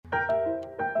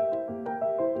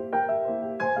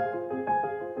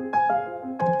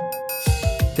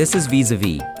This is Vis A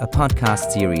Vis, a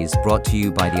podcast series brought to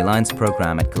you by the Alliance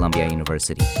Program at Columbia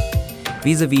University.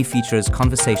 Vis A Vis features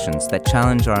conversations that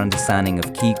challenge our understanding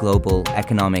of key global,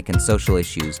 economic and social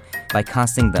issues by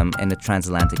casting them in a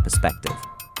transatlantic perspective.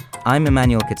 I'm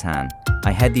Emmanuel Catan.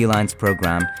 I head the Alliance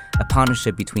Program, a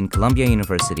partnership between Columbia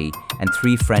University and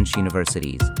three French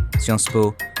universities, Sciences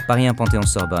Po, Paris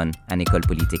Panthéon-Sorbonne, and École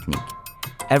Polytechnique.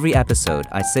 Every episode,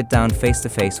 I sit down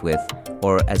face-to-face with,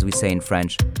 or as we say in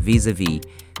French, vis-a-vis,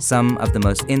 some of the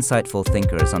most insightful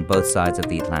thinkers on both sides of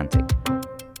the Atlantic.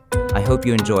 I hope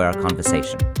you enjoy our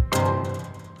conversation.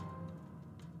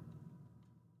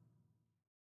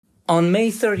 On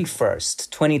May 31st,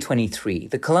 2023,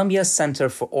 the Columbia Center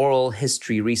for Oral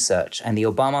History Research and the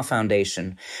Obama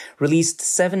Foundation released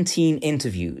 17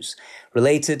 interviews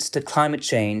related to climate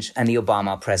change and the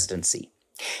Obama presidency.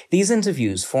 These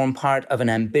interviews form part of an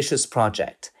ambitious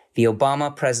project, the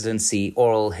Obama Presidency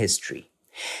Oral History.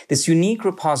 This unique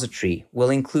repository will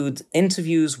include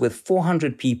interviews with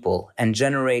 400 people and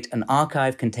generate an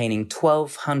archive containing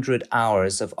 1,200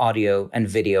 hours of audio and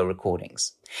video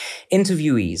recordings.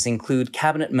 Interviewees include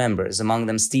cabinet members, among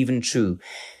them Stephen Chu,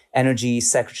 Energy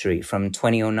Secretary from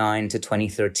 2009 to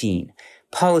 2013,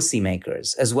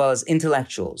 policymakers, as well as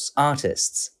intellectuals,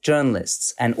 artists,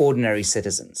 journalists, and ordinary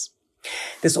citizens.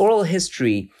 This oral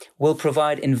history will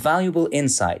provide invaluable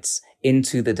insights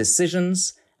into the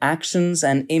decisions, actions,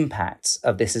 and impacts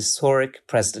of this historic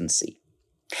presidency.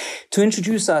 To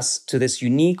introduce us to this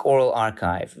unique oral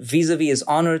archive, Vis A Vis is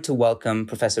honored to welcome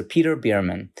Professor Peter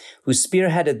Bierman, who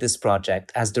spearheaded this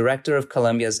project as director of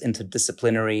Columbia's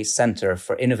Interdisciplinary Center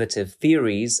for Innovative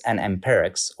Theories and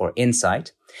Embarks, or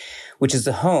INSIGHT, which is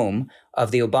the home of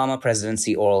the Obama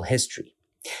Presidency Oral History.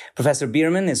 Professor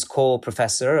Bierman is Cole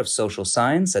Professor of Social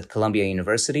Science at Columbia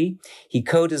University. He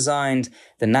co-designed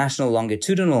the National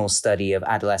Longitudinal Study of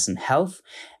Adolescent Health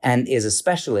and is a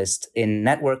specialist in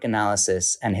network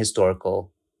analysis and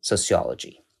historical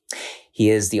sociology. He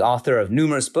is the author of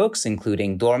numerous books,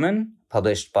 including Dorman,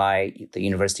 published by the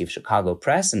University of Chicago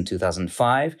Press in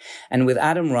 2005, and with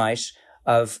Adam Reich,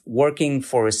 of Working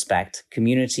for Respect,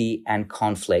 Community and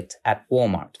Conflict at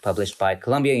Walmart, published by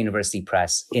Columbia University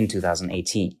Press in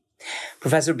 2018.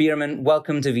 Professor Bierman,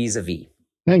 welcome to Vis A Vis.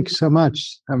 Thanks so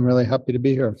much. I'm really happy to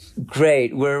be here.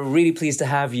 Great. We're really pleased to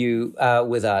have you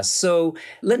with us. So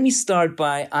let me start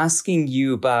by asking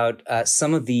you about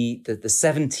some of the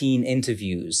 17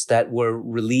 interviews that were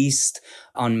released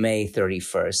on May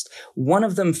 31st. One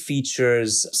of them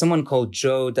features someone called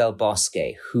Joe Del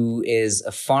Bosque, who is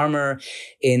a farmer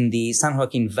in the San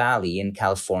Joaquin Valley in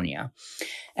California.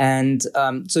 And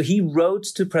so he wrote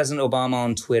to President Obama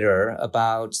on Twitter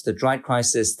about the drought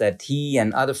crisis that he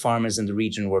and other farmers in the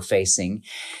region were facing.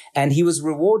 And he was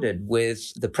rewarded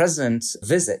with the president's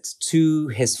visit to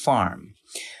his farm.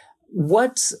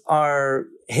 What are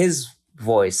his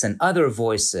voice and other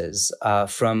voices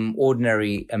from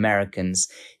ordinary Americans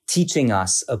teaching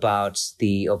us about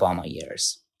the Obama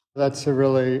years? That's a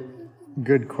really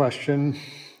good question.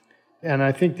 And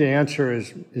I think the answer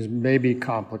is maybe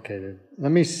complicated.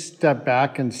 Let me step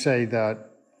back and say that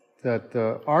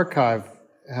the archive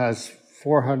has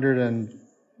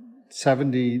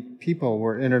 470 people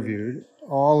were interviewed.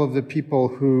 All of the people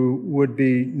who would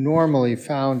be normally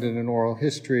found in an oral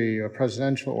history, a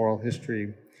presidential oral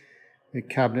history, the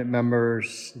cabinet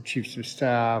members, the chiefs of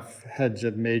staff, heads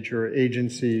of major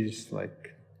agencies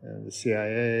like the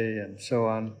CIA and so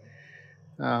on.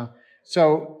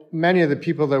 So many of the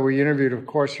people that we interviewed, of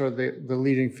course, are the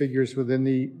leading figures within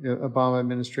the Obama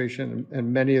administration,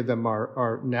 and many of them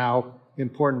are now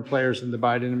important players in the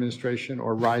Biden administration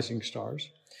or rising stars.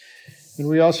 And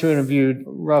we also interviewed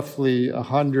roughly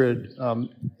 100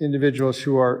 individuals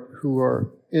who are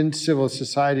in civil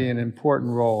society in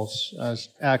important roles as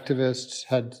activists,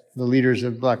 had the leaders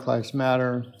of Black Lives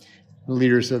Matter, the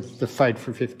leaders of the Fight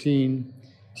for 15.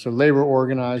 So labor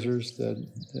organizers, the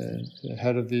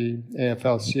head of the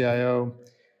AFL-CIO,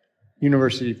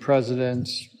 university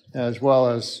presidents, as well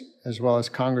as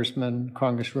congressmen,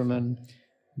 congresswomen,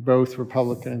 both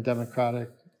Republican and Democratic,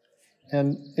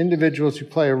 and individuals who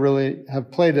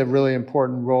have played a really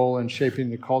important role in shaping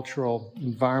the cultural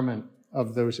environment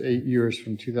of those 8 years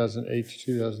from 2008 to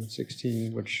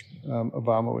 2016, which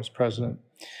Obama was president.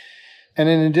 And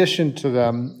in addition to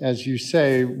them, as you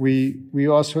say, we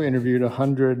also interviewed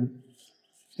 100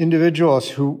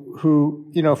 individuals who,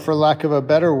 for lack of a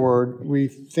better word, we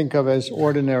think of as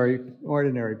ordinary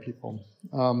people.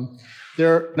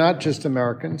 They're not just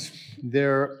Americans.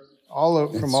 They're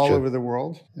from all over the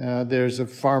world. There's a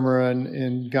farmer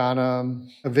in Ghana,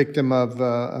 a victim of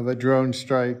a drone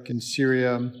strike in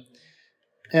Syria,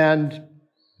 and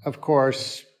of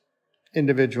course,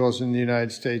 individuals in the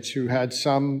United States who had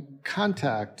some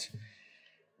contact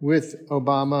with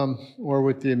Obama or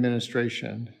with the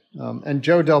administration. And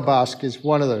Joe Del Bosque is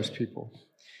one of those people.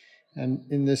 And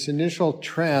in this initial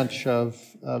tranche of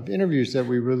interviews that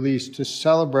we released to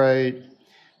celebrate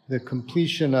the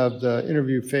completion of the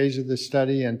interview phase of the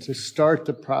study and to start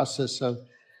the process of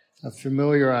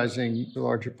familiarizing the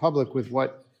larger public with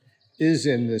what is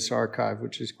in this archive,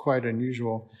 which is quite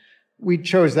unusual, we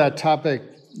chose that topic,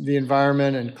 the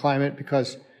environment and climate,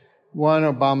 because one,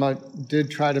 Obama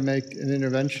did try to make an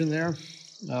intervention there.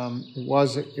 It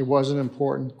was an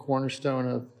important cornerstone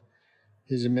of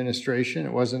his administration.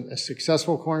 It wasn't a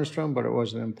successful cornerstone, but it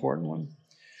was an important one.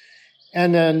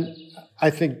 And then I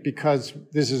think because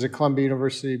this is a Columbia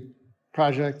University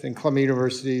project, and Columbia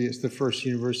University is the first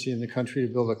university in the country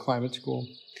to build a climate school.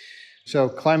 So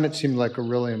climate seemed like a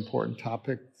really important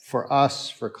topic for us,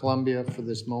 for Columbia, for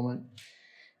this moment,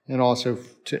 and also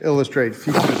to illustrate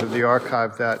features of the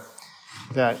archive that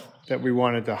we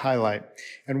wanted to highlight.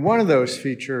 And one of those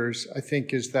features, I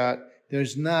think, is that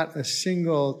there's not a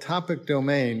single topic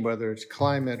domain, whether it's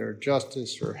climate or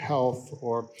justice or health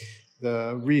or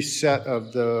the reset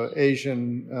of the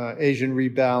Asian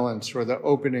rebalance or the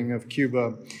opening of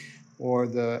Cuba or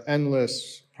the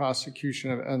endless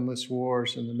prosecution of endless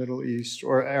wars in the Middle East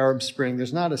or Arab Spring.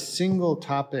 There's not a single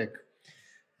topic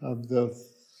of the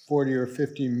 40 or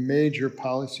 50 major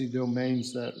policy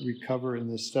domains that we cover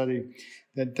in this study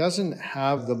that doesn't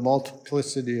have the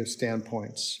multiplicity of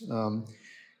standpoints. One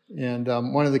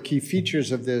of the key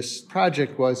features of this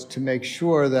project was to make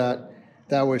sure that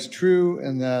that was true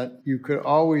and that you could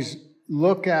always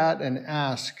look at and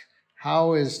ask,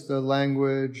 how is the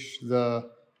language, the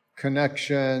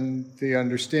connection, the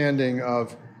understanding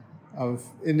of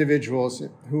individuals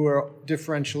who are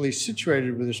differentially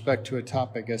situated with respect to a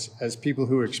topic as people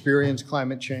who experience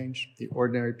climate change, the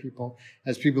ordinary people,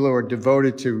 as people who are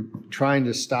devoted to trying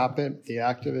to stop it, the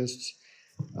activists,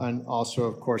 and also,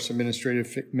 of course,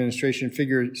 administration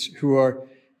figures who are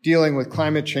dealing with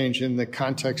climate change in the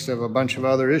context of a bunch of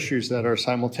other issues that are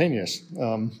simultaneous.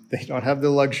 They don't have the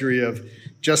luxury of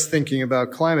just thinking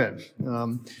about climate.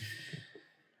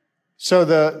 So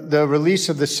the release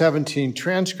of the 17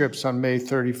 transcripts on May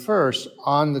 31st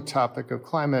on the topic of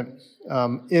climate,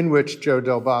 in which Joe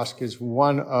Del Bosque is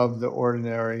one of the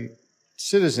ordinary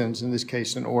citizens, in this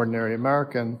case an ordinary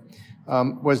American,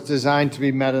 was designed to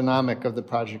be metonymic of the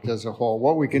project as a whole.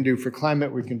 What we can do for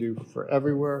climate, we can do for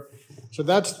everywhere. So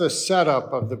that's the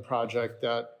setup of the project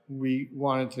that we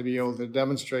wanted to be able to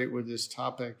demonstrate with this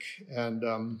topic.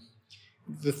 And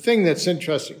the thing that's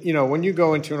interesting, when you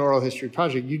go into an oral history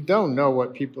project, you don't know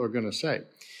what people are going to say.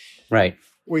 Right.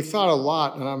 We thought a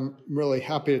lot, and I'm really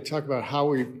happy to talk about how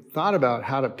we thought about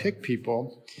how to pick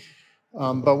people.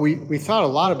 But we thought a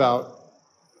lot about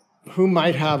who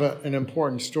might have an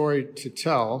important story to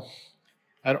tell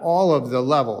at all of the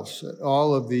levels, at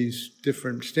all of these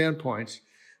different standpoints.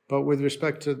 But with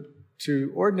respect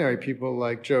to ordinary people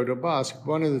like Joe Del Bosque,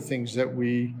 one of the things that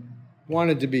we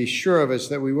wanted to be sure of is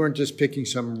that we weren't just picking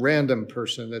some random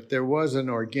person, that there was an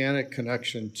organic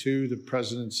connection to the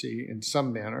presidency in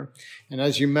some manner. And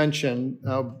as you mentioned,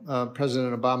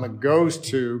 President Obama goes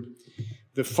to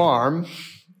the farm,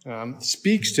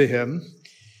 speaks to him,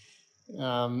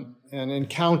 and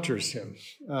encounters him.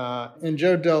 And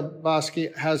Joe Del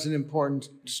Bosque has an important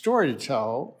story to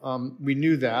tell. We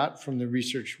knew that from the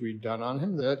research we'd done on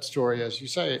him. That story, as you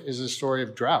say, is a story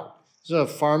of drought. This is a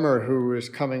farmer who is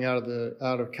coming out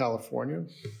of California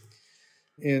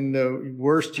in the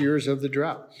worst years of the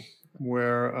drought,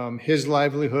 where his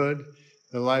livelihood,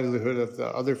 the livelihood of the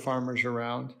other farmers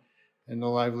around, and the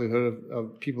livelihood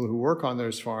of people who work on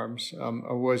those farms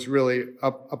was really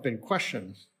up in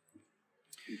question.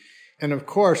 And of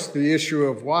course, the issue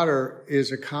of water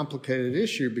is a complicated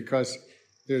issue because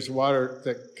there's water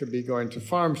that could be going to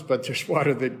farms, but there's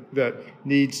water that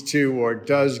needs to or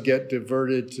does get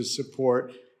diverted to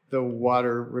support the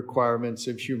water requirements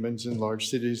of humans in large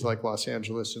cities like Los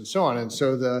Angeles and so on. And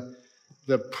so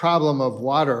the problem of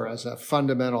water as a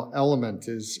fundamental element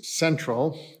is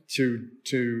central to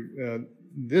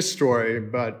this story,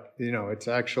 but it's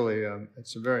actually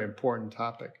it's a very important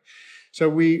topic. So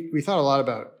we thought a lot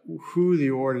about who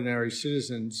the ordinary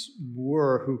citizens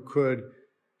were who could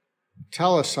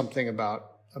tell us something about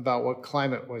what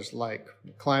climate was like,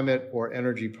 climate or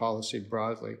energy policy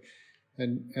broadly.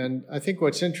 And I think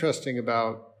what's interesting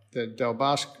about the Del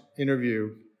Bosque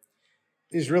interview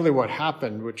is really what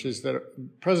happened, which is that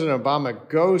President Obama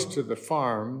goes to the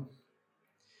farm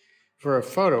for a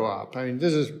photo op. I mean,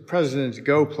 this is presidents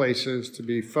go places to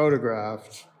be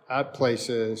photographed at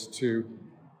places to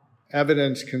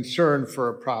evidence concern for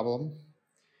a problem.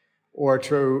 or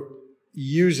to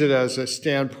use it as a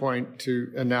standpoint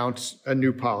to announce a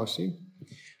new policy,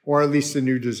 or at least a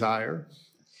new desire.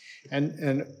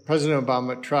 And President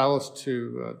Obama travels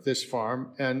to this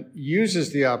farm and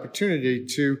uses the opportunity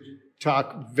to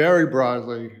talk very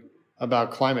broadly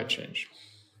about climate change.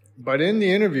 But in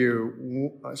the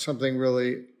interview, something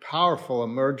really powerful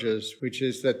emerges, which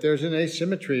is that there's an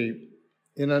asymmetry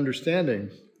in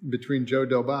understanding between Joe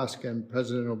Del Bosque and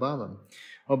President Obama.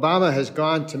 Obama has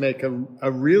gone to make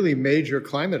a really major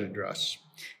climate address.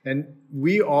 And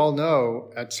we all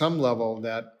know at some level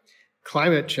that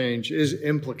climate change is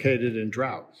implicated in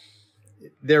drought.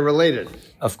 They're related.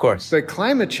 Of course. But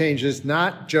climate change is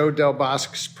not Joe Del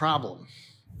Bosque's problem.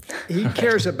 He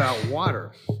cares about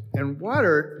water. And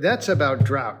water, that's about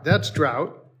drought. That's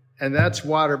drought, and that's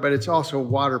water, but it's also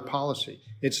water policy.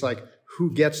 It's like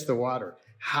who gets the water,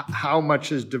 how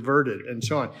much is diverted, and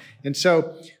so on. And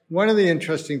so one of the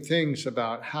interesting things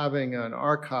about having an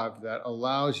archive that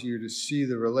allows you to see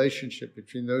the relationship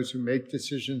between those who make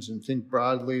decisions and think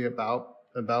broadly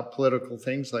about political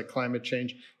things like climate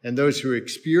change and those who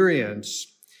experience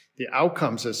the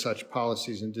outcomes of such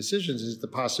policies and decisions is the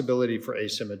possibility for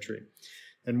asymmetry.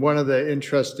 And one of the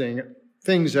interesting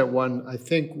things that one, I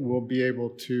think, will be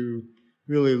able to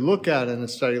really look at in a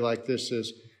study like this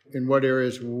is in what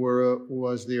areas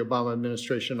was the Obama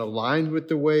administration aligned with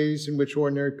the ways in which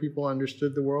ordinary people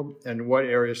understood the world, and what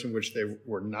areas in which they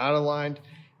were not aligned,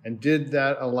 and did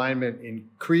that alignment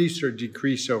increase or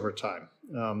decrease over time?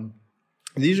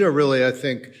 These are really, I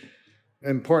think,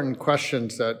 important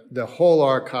questions that the whole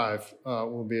archive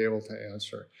will be able to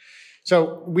answer.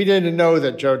 So we didn't know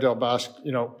that Joe Del Bosque,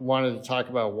 wanted to talk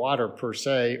about water per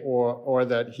se, or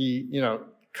that he,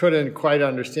 couldn't quite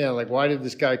understand, like, why did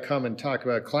this guy come and talk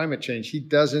about climate change? He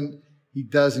doesn't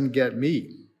get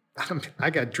me. I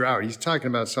got drought. He's talking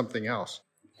about something else.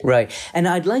 Right. And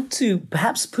I'd like to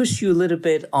perhaps push you a little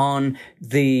bit on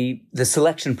the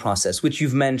selection process, which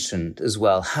you've mentioned as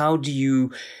well. How did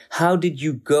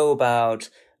you go about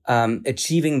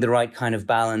achieving the right kind of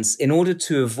balance in order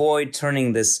to avoid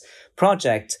turning this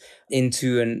project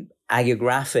into an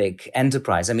hagiographic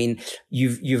enterprise? I mean,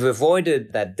 you've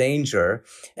avoided that danger.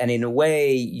 And in a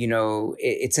way,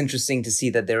 it's interesting to see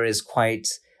that there is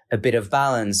quite a bit of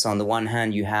balance. On the one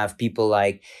hand, you have people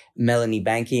like Melanie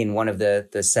Banky in one of the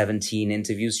 17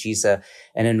 interviews. She's an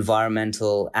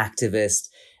environmental activist.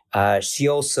 She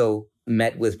also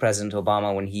met with President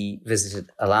Obama when he visited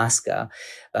Alaska,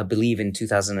 I believe in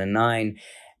 2009.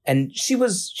 And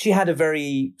she had a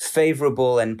very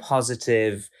favorable and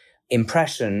positive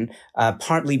impression,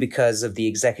 partly because of the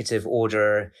executive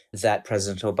order that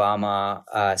President Obama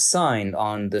signed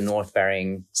on the North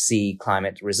Bering Sea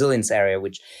climate resilience area,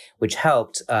 which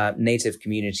helped native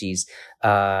communities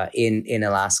in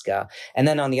Alaska. And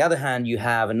then on the other hand, you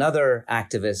have another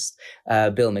activist,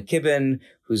 Bill McKibben,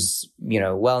 who's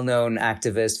well-known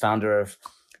activist, founder of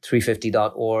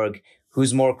 350.org,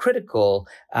 who's more critical,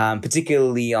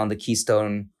 particularly on the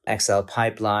Keystone XL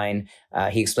pipeline.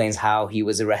 He explains how he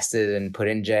was arrested and put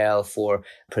in jail for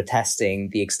protesting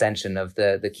the extension of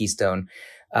the Keystone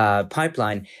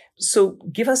pipeline. So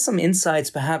give us some insights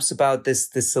perhaps about this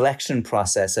selection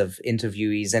process of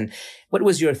interviewees, and what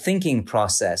was your thinking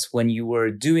process when you were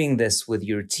doing this with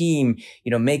your team,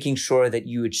 making sure that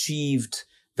you achieved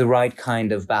the right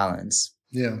kind of balance?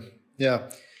 Yeah.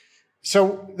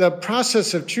 So the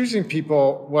process of choosing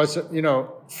people was,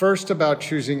 first about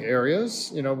choosing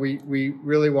areas. We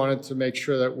really wanted to make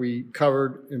sure that we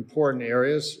covered important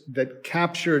areas that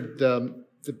captured the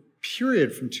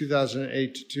period from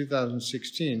 2008 to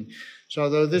 2016. So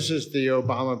although this is the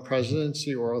Obama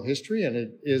presidency oral history, and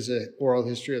it is an oral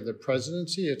history of the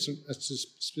presidency, it's a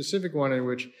specific one in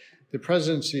which the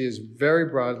presidency is very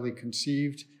broadly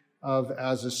conceived of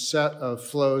as a set of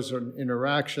flows or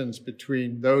interactions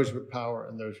between those with power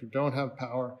and those who don't have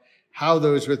power, how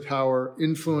those with power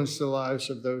influence the lives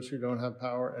of those who don't have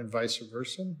power, and vice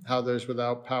versa, how those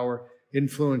without power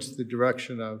influence the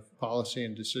direction of policy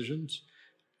and decisions,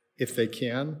 if they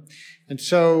can. And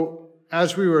so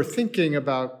as we were thinking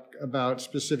about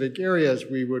specific areas,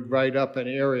 we would write up an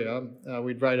area.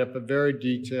 We'd write up a very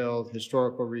detailed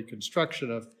historical reconstruction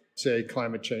of, say,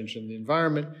 climate change and the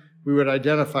environment. We would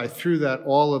identify through that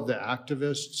all of the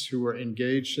activists who were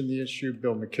engaged in the issue.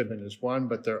 Bill McKibben is one,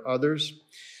 but there are others.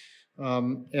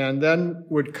 And then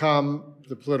would come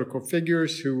the political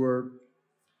figures who were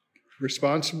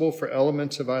responsible for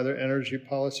elements of either energy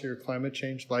policy or climate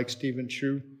change, like Stephen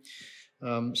Chu,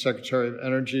 Secretary of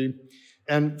Energy.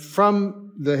 And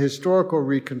from the historical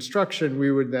reconstruction,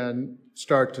 we would then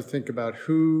start to think about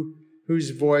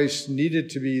whose voice needed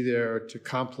to be there to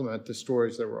complement the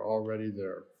stories that were already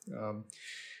there.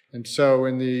 And so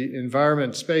in the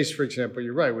environment space, for example,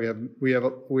 you're right. We have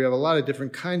a lot of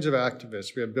different kinds of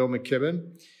activists. We have Bill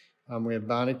McKibben. We have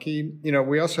Banachie.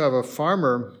 We also have a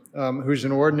farmer who's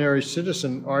an ordinary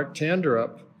citizen, Art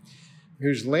Tanderup,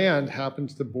 whose land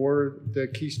happens to border the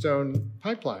Keystone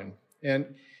Pipeline. And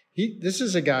this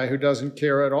is a guy who doesn't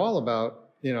care at all about,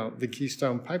 the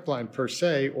Keystone Pipeline per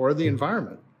se or the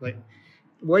environment. Like,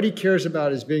 what he cares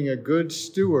about is being a good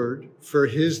steward for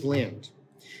his land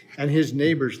and his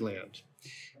neighbor's land.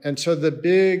 And so the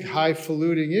big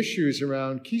highfalutin issues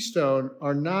around Keystone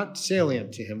are not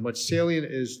salient to him. What's salient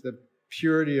is the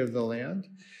purity of the land.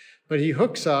 But he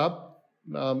hooks up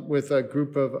with a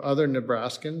group of other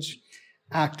Nebraskans,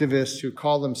 activists who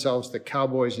call themselves the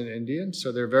Cowboys and Indians.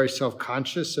 So they're very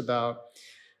self-conscious about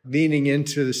leaning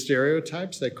into the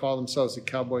stereotypes. They call themselves the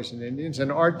Cowboys and Indians.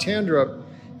 And Art Tanderup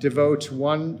devotes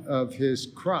one of his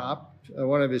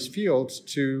fields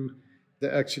to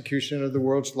the execution of the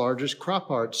world's largest crop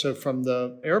art. So from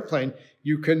the airplane,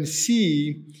 you can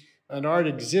see an art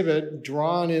exhibit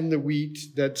drawn in the wheat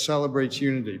that celebrates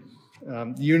unity,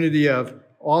 unity of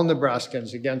all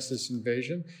Nebraskans against this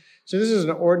invasion. So this is an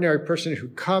ordinary person who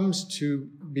comes to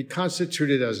be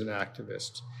constituted as an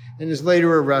activist and is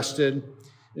later arrested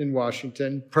in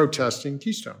Washington protesting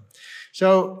Keystone.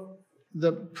 So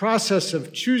the process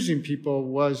of choosing people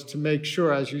was to make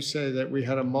sure, as you say, that we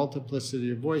had a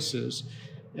multiplicity of voices.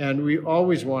 And we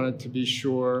always wanted to be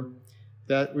sure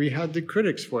that we had the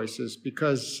critics' voices,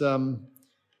 because an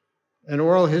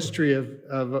oral history of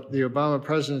the Obama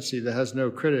presidency that has no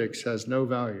critics has no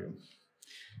value.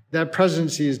 That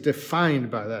presidency is defined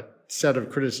by that set of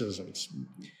criticisms.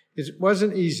 It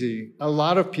wasn't easy. A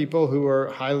lot of people who are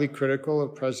highly critical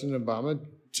of President Obama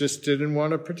just didn't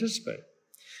want to participate.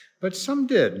 But some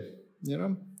did,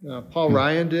 Paul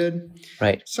Ryan did.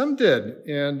 Right. Some did.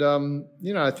 And,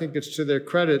 I think it's to their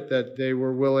credit that they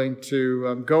were willing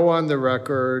to go on the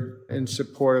record in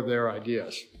support of their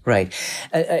ideas. Right.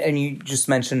 And you just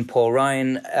mentioned Paul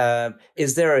Ryan.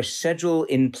 Is there a schedule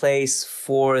in place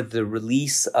for the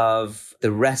release of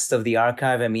the rest of the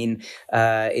archive? I mean,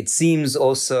 it seems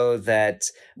also that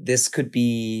this could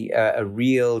be a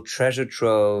real treasure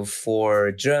trove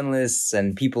for journalists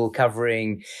and people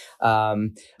covering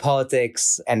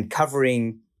politics and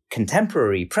covering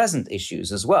contemporary, present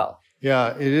issues as well.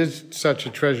 Yeah, it is such a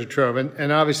treasure trove.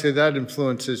 And obviously that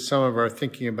influences some of our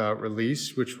thinking about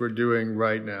release, which we're doing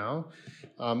right now.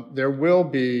 There will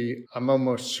be, I'm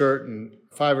almost certain,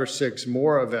 5 or 6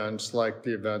 more events like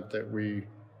the event that we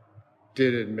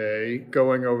did in May,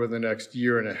 going over the next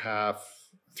year and a half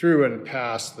through and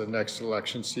past the next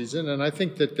election season. And I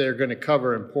think that they're going to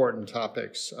cover important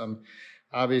topics.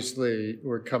 Obviously,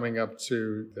 we're coming up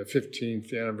to the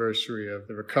 15th anniversary of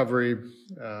the recovery.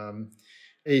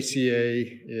 ACA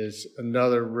is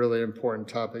another really important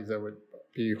topic that would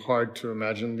be hard to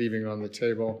imagine leaving on the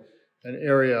table. An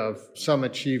area of some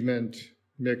achievement,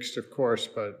 mixed of course,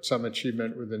 but some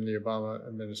achievement within the Obama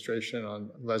administration on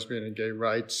lesbian and gay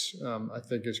rights, I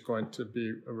think is going to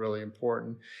be really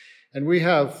important. And we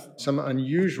have some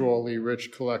unusually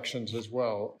rich collections as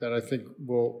well that I think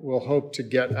we'll hope to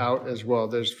get out as well.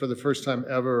 There's, for the first time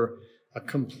ever, a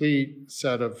complete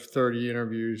set of 30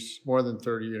 interviews, more than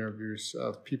 30 interviews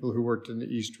of people who worked in the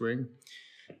East Wing,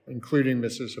 including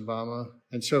Mrs. Obama.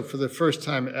 And so for the first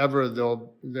time ever,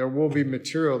 there will be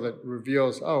material that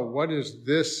reveals, what is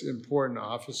this important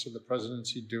office of the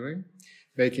presidency doing?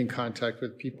 Making contact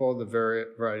with people, the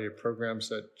variety of programs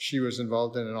that she was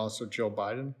involved in, and also Jill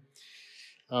Biden.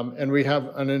 And we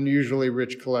have an unusually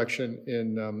rich collection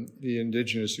in the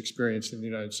indigenous experience in the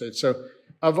United States. So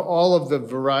of all of the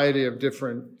variety of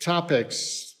different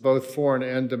topics, both foreign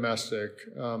and domestic,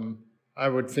 I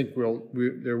would think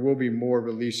there will be more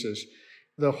releases.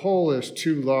 The whole is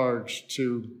too large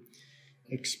to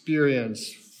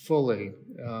experience fully.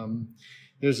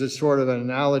 There's a sort of an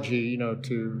analogy,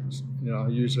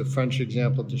 I'll use a French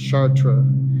example, to Chartres.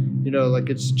 Like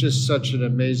it's just such an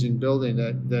amazing building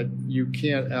that you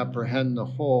can't apprehend the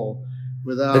whole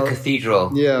without the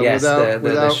cathedral. Yeah, yes, without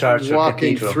the Chartres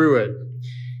walking cathedral. through it.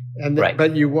 And right.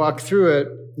 But you walk through it,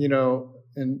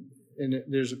 and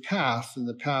there's a path, and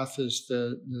the path is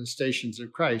the Stations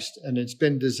of Christ, and it's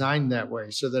been designed that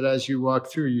way so that as you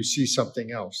walk through, you see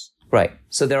something else. Right.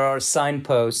 So there are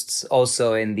signposts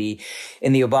also in the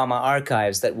Obama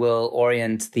archives that will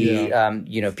orient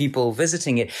the people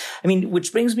visiting it. I mean,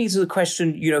 which brings me to the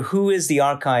question, who is the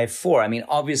archive for? I mean,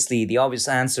 obviously the obvious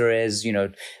answer is,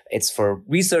 it's for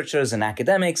researchers and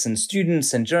academics and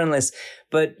students and journalists.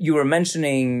 But you were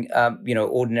mentioning,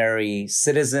 ordinary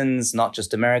citizens, not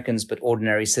just Americans, but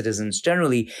ordinary citizens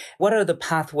generally. What are the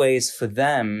pathways for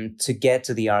them to get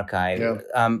to the archive?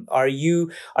 Yeah. Are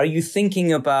you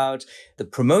thinking about the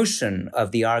promotion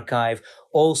of the archive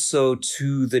also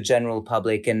to the general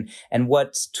public, and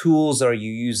what tools are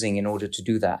you using in order to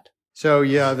do that? So,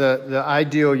 yeah, the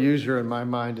ideal user in my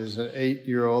mind is an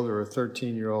 8-year-old or a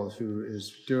 13-year-old who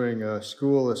is doing a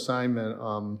school assignment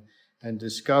and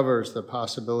discovers the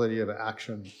possibility of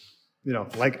action,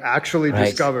 actually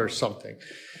discover something.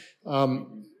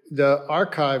 The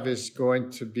archive is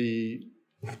going to be,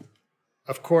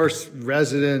 of course,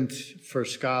 resident for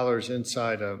scholars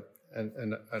inside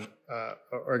an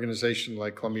organization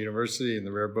like Columbia University in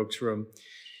the Rare Books Room.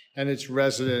 And it's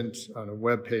resident on a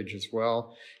web page as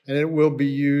well. And it will be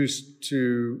used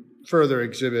to further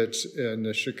exhibits in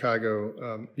the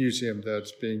Chicago museum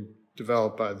that's being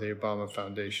developed by the Obama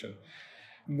Foundation.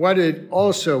 What it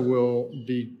also will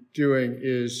be doing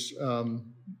is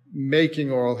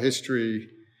making oral history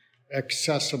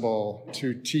accessible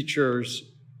to teachers,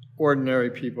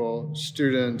 ordinary people,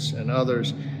 students, and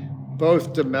others,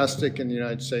 both domestic in the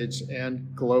United States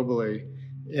and globally.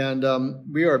 And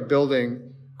we are building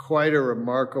quite a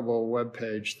remarkable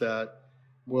webpage that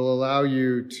will allow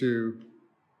you to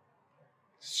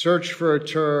search for a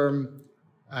term,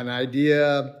 an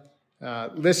idea,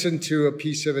 listen to a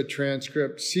piece of a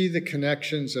transcript, see the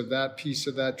connections of that piece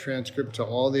of that transcript to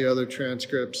all the other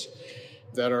transcripts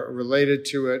that are related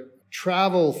to it,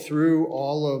 travel through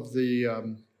all of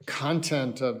the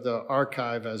content of the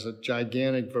archive as a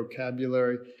gigantic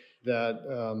vocabulary that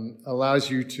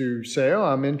allows you to say, oh,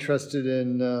 I'm interested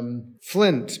in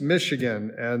Flint,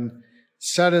 Michigan, and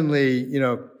suddenly,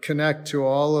 connect to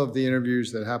all of the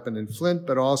interviews that happened in Flint,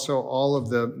 but also all of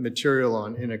the material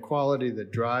on inequality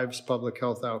that drives public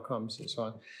health outcomes and so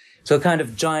on. So a kind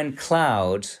of giant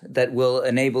cloud that will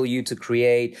enable you to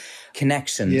create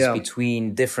connections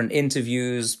between different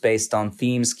interviews based on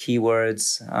themes,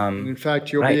 keywords. In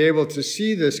fact, you'll be able to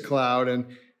see this cloud and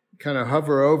kind of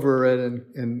hover over it,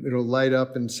 and it'll light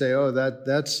up and say, oh,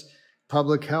 that's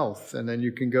public health. And then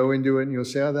you can go into it and you'll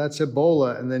say, oh, that's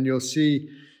Ebola. And then you'll see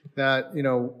that,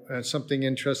 something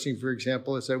interesting, for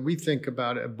example, is that we think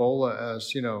about Ebola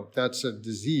as, that's a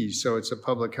disease, so it's a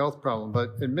public health problem.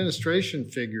 But administration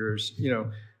figures,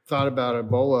 thought about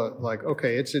Ebola like,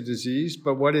 okay, it's a disease,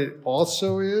 but what it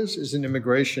also is an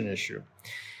immigration issue.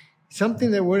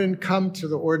 Something that wouldn't come to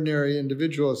the ordinary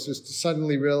individuals is to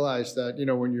suddenly realize that,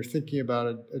 when you're thinking about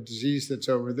a disease that's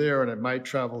over there and it might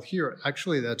travel here,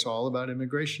 actually that's all about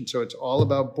immigration. So it's all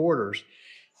about borders.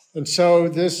 And so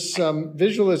this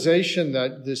visualization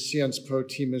that this SciencePo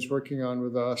team is working on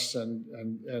with us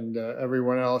and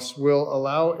everyone else will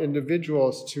allow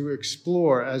individuals to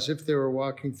explore as if they were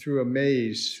walking through a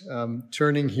maze,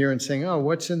 turning here and saying, oh,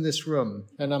 what's in this room?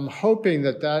 And I'm hoping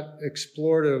that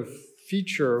explorative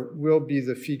feature will be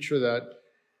the feature that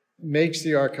makes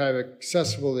the archive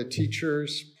accessible to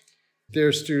teachers,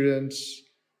 their students,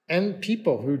 and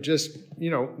people who just,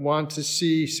 want to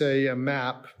see, say, a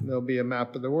map. There'll be a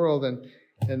map of the world, and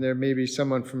there may be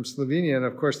someone from Slovenia. And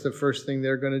of course, the first thing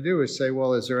they're going to do is say,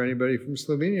 well, is there anybody from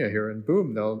Slovenia here? And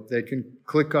boom, they can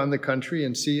click on the country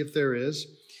and see if there is.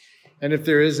 And if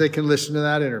there is, they can listen to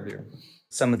that interview.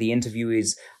 Some of the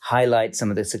interviewees highlight some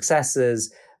of the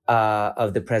successes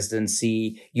of the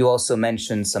presidency. You also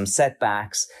mentioned some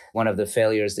setbacks. One of the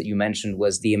failures that you mentioned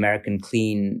was the American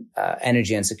Clean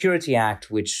Energy and Security Act,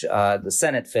 which the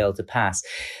Senate failed to pass.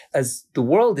 As the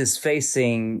world is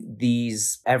facing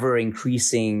these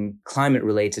ever-increasing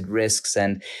climate-related risks,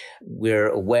 and we're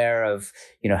aware of,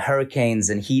 hurricanes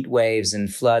and heat waves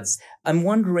and floods, I'm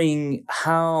wondering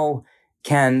how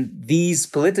can these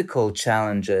political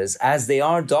challenges, as they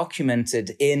are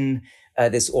documented in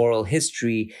this oral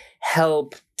history,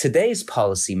 help today's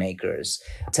policymakers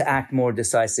to act more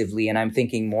decisively? And I'm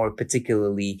thinking more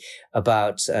particularly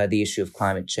about the issue of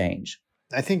climate change.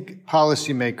 I think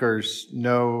policymakers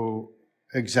know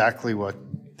exactly what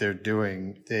they're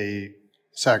doing. They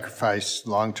sacrifice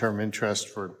long-term interest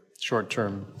for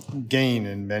short-term gain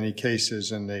in many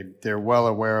cases, and they're well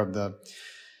aware of the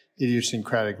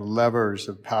idiosyncratic levers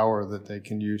of power that they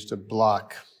can use to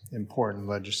block important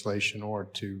legislation or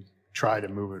to try to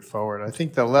move it forward. I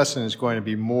think the lesson is going to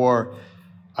be more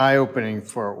eye-opening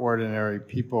for ordinary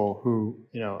people who,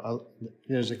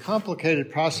 there's a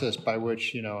complicated process by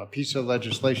which, a piece of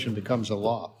legislation becomes a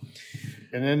law.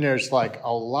 And then there's like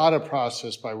a lot of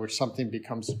process by which something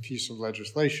becomes a piece of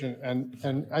legislation.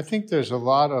 And I think there's a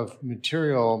lot of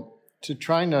material to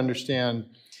trying to understand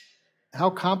how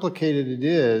complicated it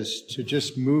is to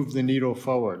just move the needle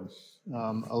forward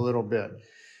a little bit.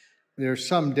 There are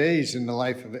some days in the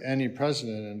life of any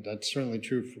president, and that's certainly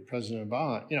true for President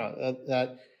Obama,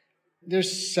 that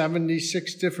there's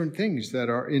 76 different things that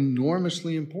are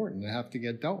enormously important that have to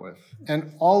get dealt with.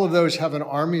 And all of those have an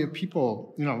army of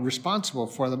people, responsible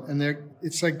for them. And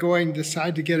it's like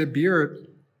decide to get a beer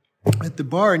at the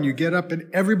bar, and you get up and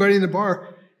everybody in the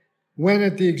bar went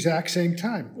at the exact same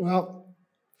time. Well,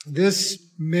 this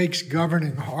makes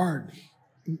governing hard.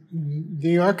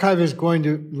 The archive is going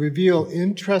to reveal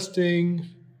interesting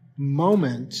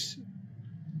moments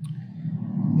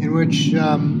in which,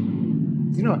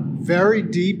 very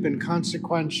deep and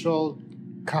consequential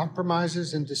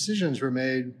compromises and decisions were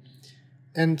made.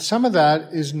 And some of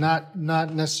that is not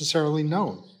necessarily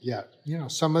known yet.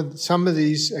 Some of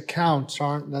these accounts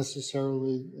aren't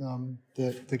necessarily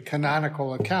the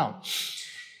canonical account.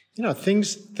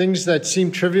 Things that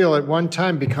seem trivial at one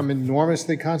time become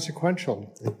enormously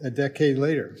consequential a decade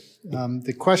later.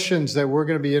 The questions that we're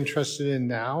going to be interested in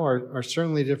now are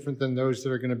certainly different than those that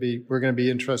we're going to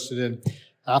be interested in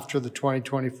after the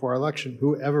 2024 election,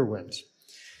 whoever wins.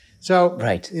 So,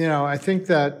 right. I think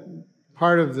that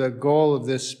part of the goal of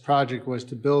this project was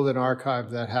to build an archive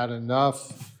that had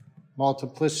enough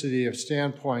multiplicity of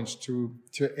standpoints to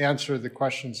answer the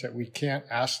questions that we can't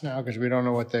ask now because we don't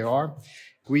know what they are.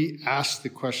 We asked the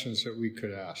questions that we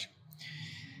could ask.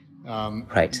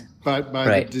 Right. But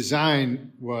the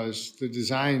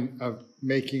design of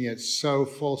making it so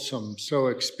fulsome, so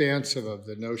expansive of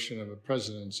the notion of a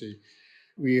presidency,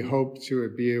 we hope to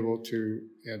be able to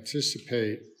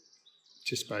anticipate,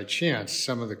 just by chance,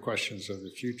 some of the questions of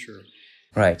the future.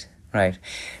 Right.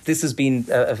 This has been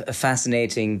a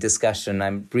fascinating discussion.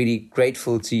 I'm really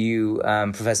grateful to you,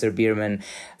 Professor Bierman.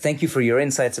 Thank you for your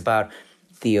insights about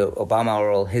the Obama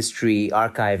Oral History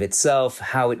Archive itself,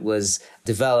 how it was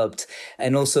developed,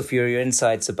 and also for your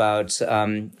insights about,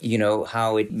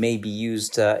 how it may be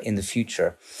used in the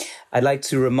future. I'd like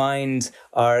to remind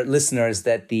our listeners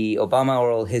that the Obama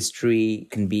Oral History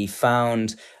can be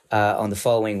found on the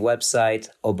following website,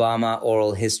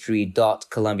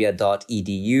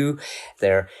 obamaoralhistory.columbia.edu.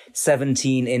 There are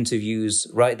 17 interviews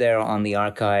right there on the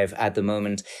archive at the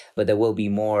moment, but there will be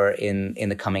more in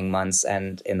the coming months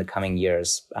and in the coming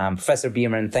years. Professor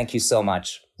Bierman, thank you so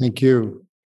much. Thank you.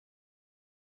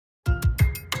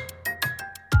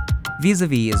 Vis A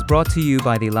Vis is brought to you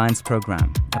by the Alliance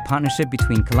Programme, a partnership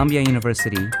between Columbia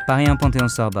University, Paris 1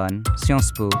 Panthéon-Sorbonne,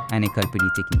 Sciences Po, and École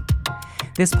Polytechnique.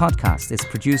 This podcast is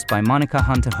produced by Monica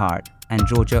Hunter-Hart and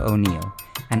Georgia O'Neill,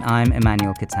 and I'm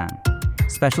Emmanuel Catan.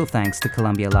 Special thanks to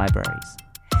Columbia Libraries.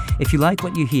 If you like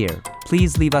what you hear,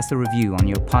 please leave us a review on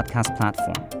your podcast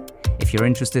platform. If you're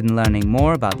interested in learning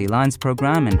more about the Alliance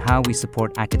Programme and how we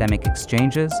support academic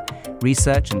exchanges,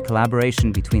 research and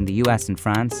collaboration between the US and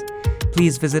France,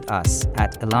 please visit us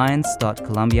at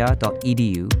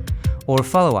alliance.columbia.edu or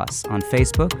follow us on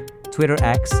Facebook, Twitter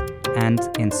X, and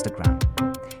Instagram.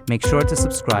 Make sure to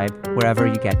subscribe wherever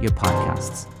you get your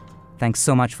podcasts. Thanks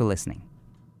so much for listening.